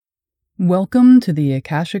Welcome to the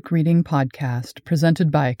Akashic Reading Podcast,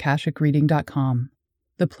 presented by Akashicreading.com,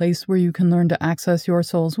 the place where you can learn to access your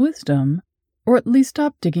soul's wisdom, or at least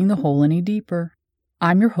stop digging the hole any deeper.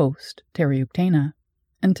 I'm your host, Terry Uktana,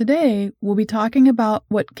 and today we'll be talking about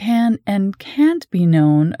what can and can't be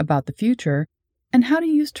known about the future, and how to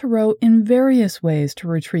use tarot in various ways to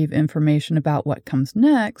retrieve information about what comes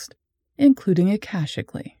next, including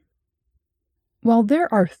Akashically. While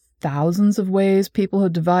there are thousands of ways people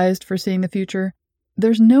have devised for seeing the future,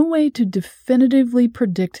 there's no way to definitively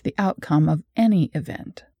predict the outcome of any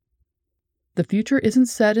event. The future isn't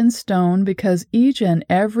set in stone because each and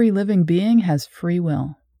every living being has free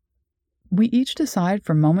will. We each decide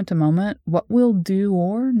from moment to moment what we'll do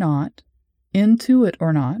or not, intuit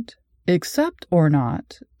or not, accept or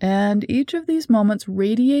not, and each of these moments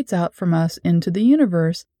radiates out from us into the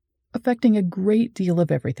universe, affecting a great deal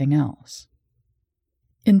of everything else.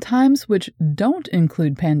 In times which don't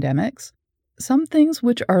include pandemics, some things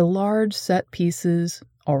which are large set pieces,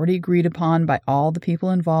 already agreed upon by all the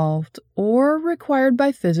people involved, or required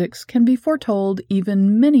by physics can be foretold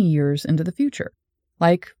even many years into the future,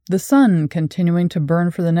 like the sun continuing to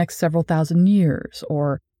burn for the next several thousand years,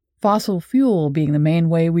 or fossil fuel being the main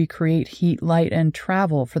way we create heat, light, and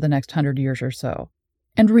travel for the next 100 years or so,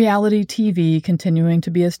 and reality TV continuing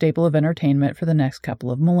to be a staple of entertainment for the next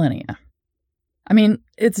couple of millennia. I mean,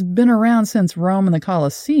 it's been around since Rome and the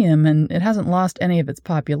Colosseum, and it hasn't lost any of its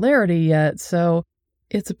popularity yet, so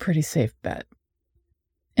it's a pretty safe bet.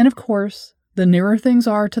 And of course, the nearer things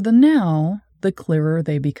are to the now, the clearer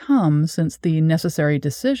they become, since the necessary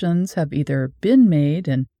decisions have either been made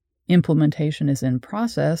and implementation is in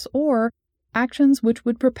process, or actions which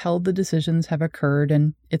would propel the decisions have occurred,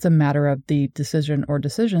 and it's a matter of the decision or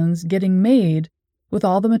decisions getting made with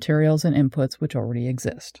all the materials and inputs which already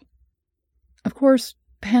exist. Of course,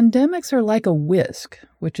 pandemics are like a whisk,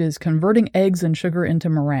 which is converting eggs and sugar into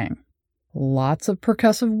meringue. Lots of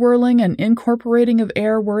percussive whirling and incorporating of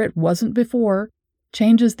air where it wasn't before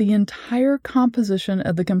changes the entire composition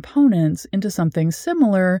of the components into something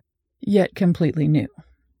similar, yet completely new.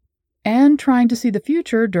 And trying to see the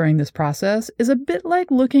future during this process is a bit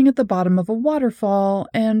like looking at the bottom of a waterfall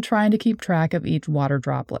and trying to keep track of each water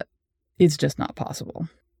droplet. It's just not possible.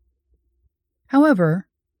 However,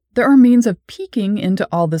 there are means of peeking into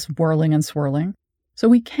all this whirling and swirling, so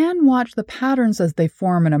we can watch the patterns as they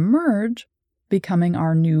form and emerge, becoming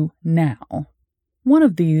our new now. One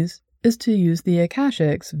of these is to use the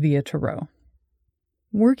Akashics via tarot.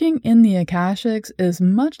 Working in the Akashics is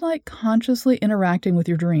much like consciously interacting with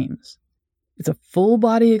your dreams. It's a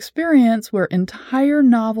full-body experience where entire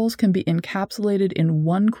novels can be encapsulated in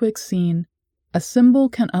one quick scene, a symbol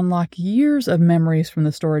can unlock years of memories from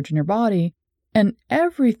the storage in your body, and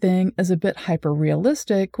everything is a bit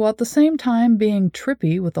hyper-realistic while at the same time being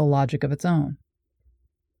trippy with a logic of its own.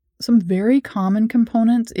 Some very common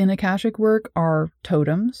components in Akashic work are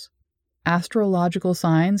totems, astrological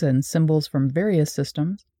signs and symbols from various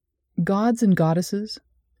systems, gods and goddesses,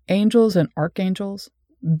 angels and archangels,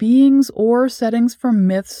 beings or settings from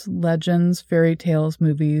myths, legends, fairy tales,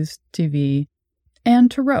 movies, TV, and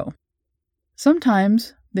tarot.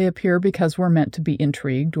 Sometimes they appear because we're meant to be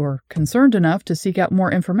intrigued or concerned enough to seek out more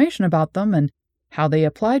information about them and how they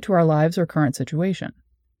apply to our lives or current situation.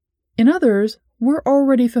 In others, we're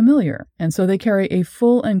already familiar, and so they carry a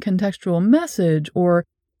full and contextual message or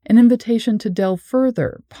an invitation to delve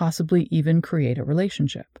further, possibly even create a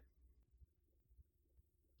relationship.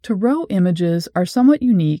 Tarot images are somewhat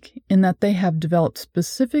unique in that they have developed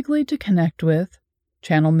specifically to connect with,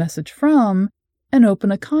 channel message from, and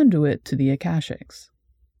open a conduit to the Akashics.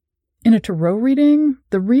 In a tarot reading,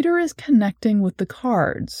 the reader is connecting with the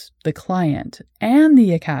cards, the client, and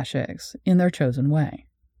the Akashics in their chosen way.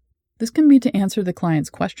 This can be to answer the client's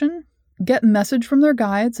question, get message from their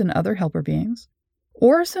guides and other helper beings,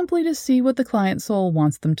 or simply to see what the client's soul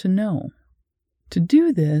wants them to know. To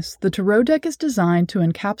do this, the tarot deck is designed to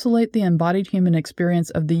encapsulate the embodied human experience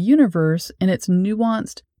of the universe in its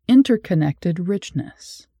nuanced, interconnected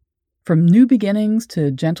richness. From new beginnings to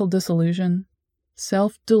gentle disillusion,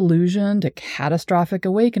 self-delusion to catastrophic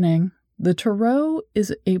awakening, the tarot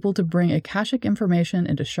is able to bring Akashic information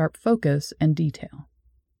into sharp focus and detail.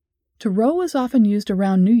 Tarot is often used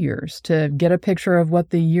around New Year's to get a picture of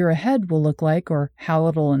what the year ahead will look like or how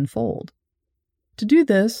it'll unfold. To do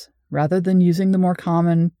this, rather than using the more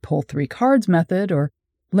common pull 3 cards method or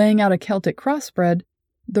laying out a Celtic cross spread,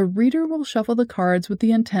 the reader will shuffle the cards with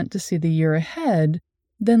the intent to see the year ahead,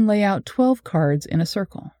 then lay out 12 cards in a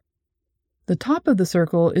circle. The top of the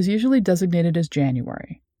circle is usually designated as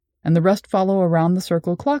January, and the rest follow around the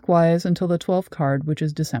circle clockwise until the 12th card, which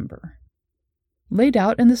is December. Laid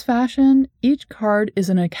out in this fashion, each card is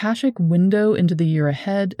an Akashic window into the year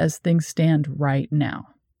ahead as things stand right now.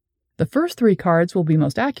 The first 3 cards will be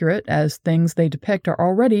most accurate, as things they depict are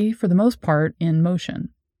already, for the most part, in motion.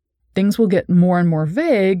 Things will get more and more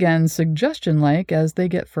vague and suggestion-like as they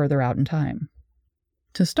get further out in time.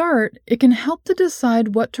 To start, it can help to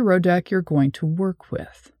decide what tarot deck you're going to work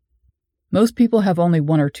with. Most people have only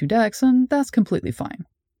 1 or 2 decks, and that's completely fine.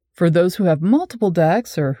 For those who have multiple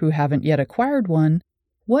decks or who haven't yet acquired one,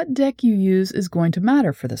 what deck you use is going to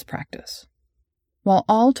matter for this practice. While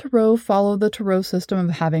all tarot follow the tarot system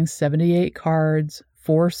of having 78 cards,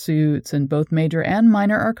 4 suits, and both major and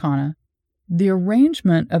minor arcana, the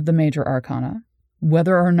arrangement of the major arcana,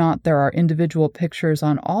 whether or not there are individual pictures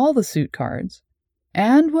on all the suit cards,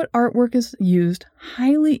 and what artwork is used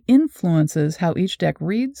highly influences how each deck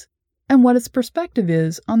reads and what its perspective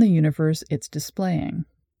is on the universe it's displaying.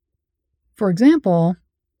 For example,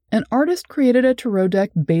 an artist created a tarot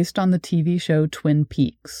deck based on the TV show Twin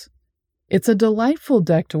Peaks. It's a delightful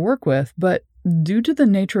deck to work with, but due to the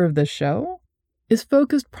nature of the show, is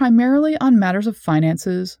focused primarily on matters of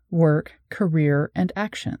finances, work, career, and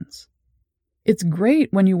actions. It's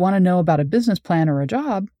great when you want to know about a business plan or a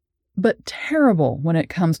job, but terrible when it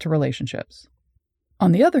comes to relationships.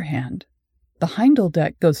 On the other hand, the Heindel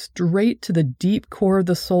deck goes straight to the deep core of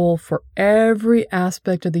the soul for every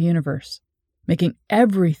aspect of the universe, making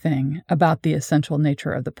everything about the essential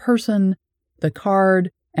nature of the person, the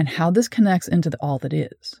card, and how this connects into all that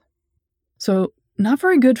is. So, not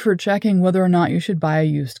very good for checking whether or not you should buy a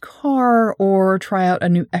used car or try out a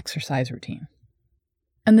new exercise routine.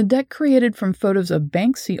 And the deck created from photos of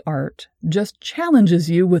Banksy art just challenges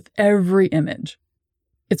you with every image.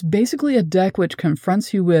 It's basically a deck which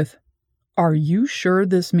confronts you with, are you sure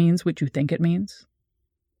this means what you think it means?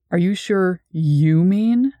 Are you sure you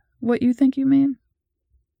mean what you think you mean?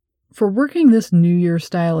 For working this New Year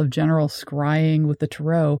style of general scrying with the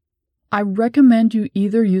tarot, I recommend you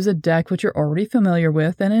either use a deck which you're already familiar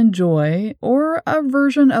with and enjoy, or a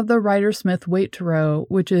version of the Rider-Smith Waite Tarot,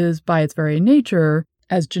 which is, by its very nature,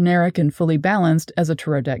 as generic and fully balanced as a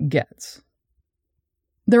tarot deck gets.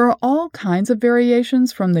 There are all kinds of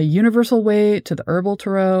variations from the Universal Waite to the Herbal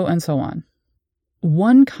Tarot and so on.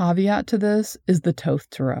 One caveat to this is the Thoth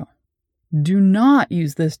Tarot. Do not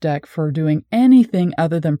use this deck for doing anything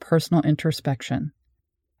other than personal introspection.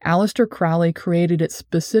 Aleister Crowley created it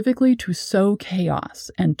specifically to sow chaos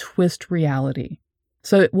and twist reality,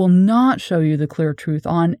 so it will not show you the clear truth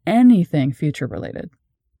on anything future-related.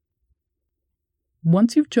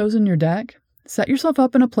 Once you've chosen your deck, set yourself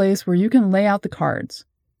up in a place where you can lay out the cards.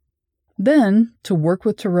 Then, to work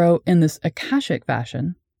with tarot in this Akashic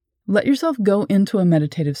fashion, let yourself go into a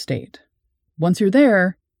meditative state. Once you're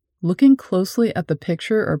there, looking closely at the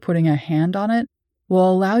picture or putting a hand on it will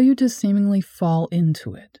allow you to seemingly fall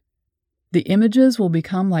into it. The images will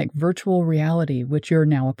become like virtual reality, which you're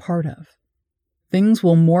now a part of. Things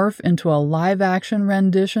will morph into a live-action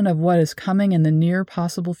rendition of what is coming in the near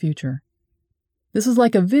possible future. This is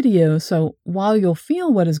like a video, so while you'll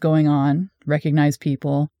feel what is going on, recognize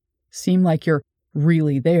people, seem like you're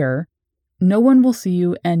really there, no one will see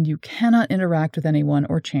you and you cannot interact with anyone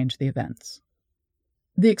or change the events.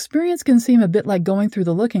 The experience can seem a bit like going through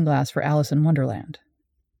the looking glass for Alice in Wonderland.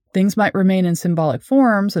 Things might remain in symbolic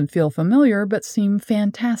forms and feel familiar but seem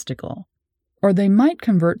fantastical. Or they might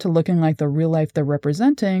convert to looking like the real life they're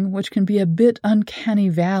representing, which can be a bit uncanny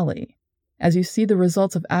valley, as you see the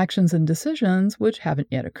results of actions and decisions which haven't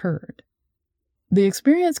yet occurred. The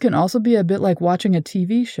experience can also be a bit like watching a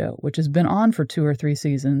TV show which has been on for 2 or 3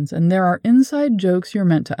 seasons, and there are inside jokes you're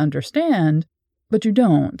meant to understand, but you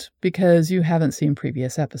don't because you haven't seen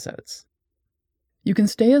previous episodes. You can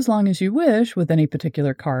stay as long as you wish with any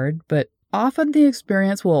particular card, but often the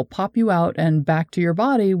experience will pop you out and back to your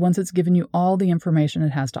body once it's given you all the information it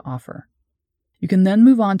has to offer. You can then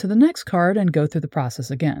move on to the next card and go through the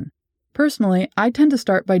process again. Personally, I tend to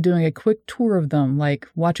start by doing a quick tour of them, like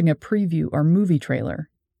watching a preview or movie trailer.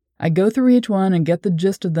 I go through each one and get the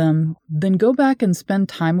gist of them, then go back and spend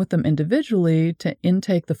time with them individually to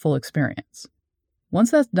intake the full experience.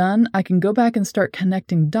 Once that's done, I can go back and start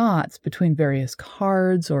connecting dots between various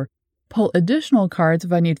cards or pull additional cards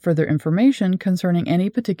if I need further information concerning any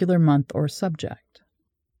particular month or subject.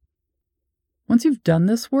 Once you've done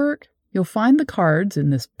this work, you'll find the cards, in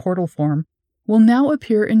this portal form, will now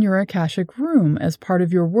appear in your Akashic room as part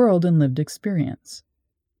of your world and lived experience.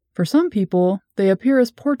 For some people, they appear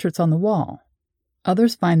as portraits on the wall.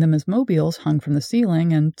 Others find them as mobiles hung from the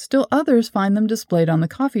ceiling, and still others find them displayed on the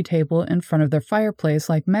coffee table in front of their fireplace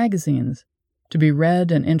like magazines, to be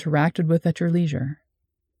read and interacted with at your leisure.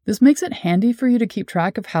 This makes it handy for you to keep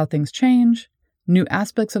track of how things change, new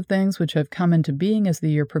aspects of things which have come into being as the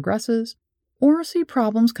year progresses, or see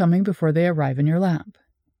problems coming before they arrive in your lap.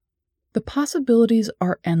 The possibilities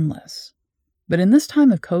are endless. But in this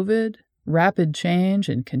time of COVID, rapid change,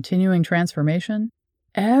 and continuing transformation,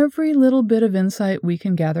 every little bit of insight we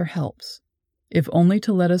can gather helps, if only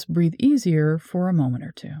to let us breathe easier for a moment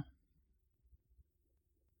or two.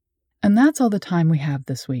 And that's all the time we have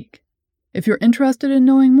this week. If you're interested in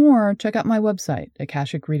knowing more, check out my website,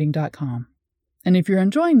 Akashicreading.com. And if you're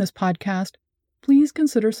enjoying this podcast, please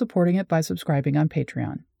consider supporting it by subscribing on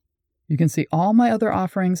Patreon. You can see all my other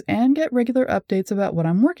offerings and get regular updates about what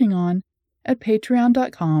I'm working on at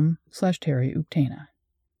patreon.com/TerryUktana.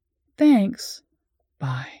 Thanks.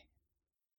 Bye.